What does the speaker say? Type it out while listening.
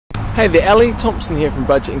Hey there, Ellie, Thompson here from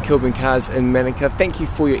Budget and Kilburn Cars in MANUKAU. Thank you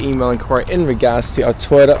for your email inquiry in regards to our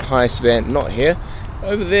Toyota Hiace van, not here,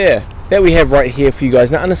 over there, that we have right here for you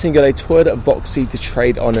guys. Now, I understand you got a Toyota Voxy to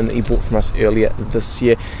trade on and that you bought from us earlier this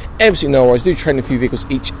year. Absolutely no worries, do trade in a few vehicles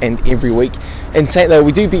each and every week. And saying though,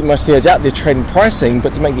 we do beat most of those out there trading pricing,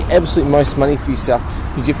 but to make the absolute most money for yourself,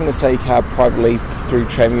 you definitely sell your car privately through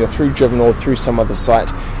Trade-Me or through Driven or through some other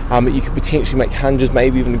site. You could potentially make hundreds,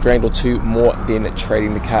 maybe even $1,000 or $2,000 more than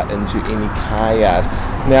trading the car into any car yard.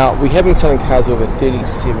 Now, we have been selling cars over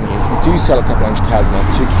 37 years. We do sell a couple hundred cars a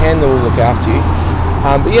month, so we can look after you.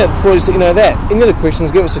 But yeah, before I just let you know that, any other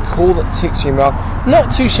questions, give us a call, text, your email.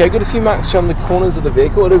 Not too shabby, got a few marks on the corners of the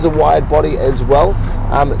vehicle. It is a wide body as well.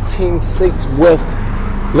 10 seats with,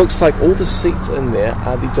 looks like all the seats in there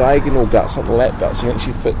are the diagonal belts, not the lap belts. So you can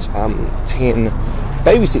actually fit 10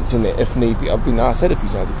 baby seats in there if need be. I've been asked that a few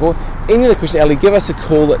times before. Any other questions, Ellie, give us a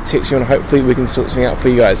call, text you, and hopefully we can sort something out for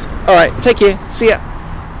you guys. Alright, take care, see ya.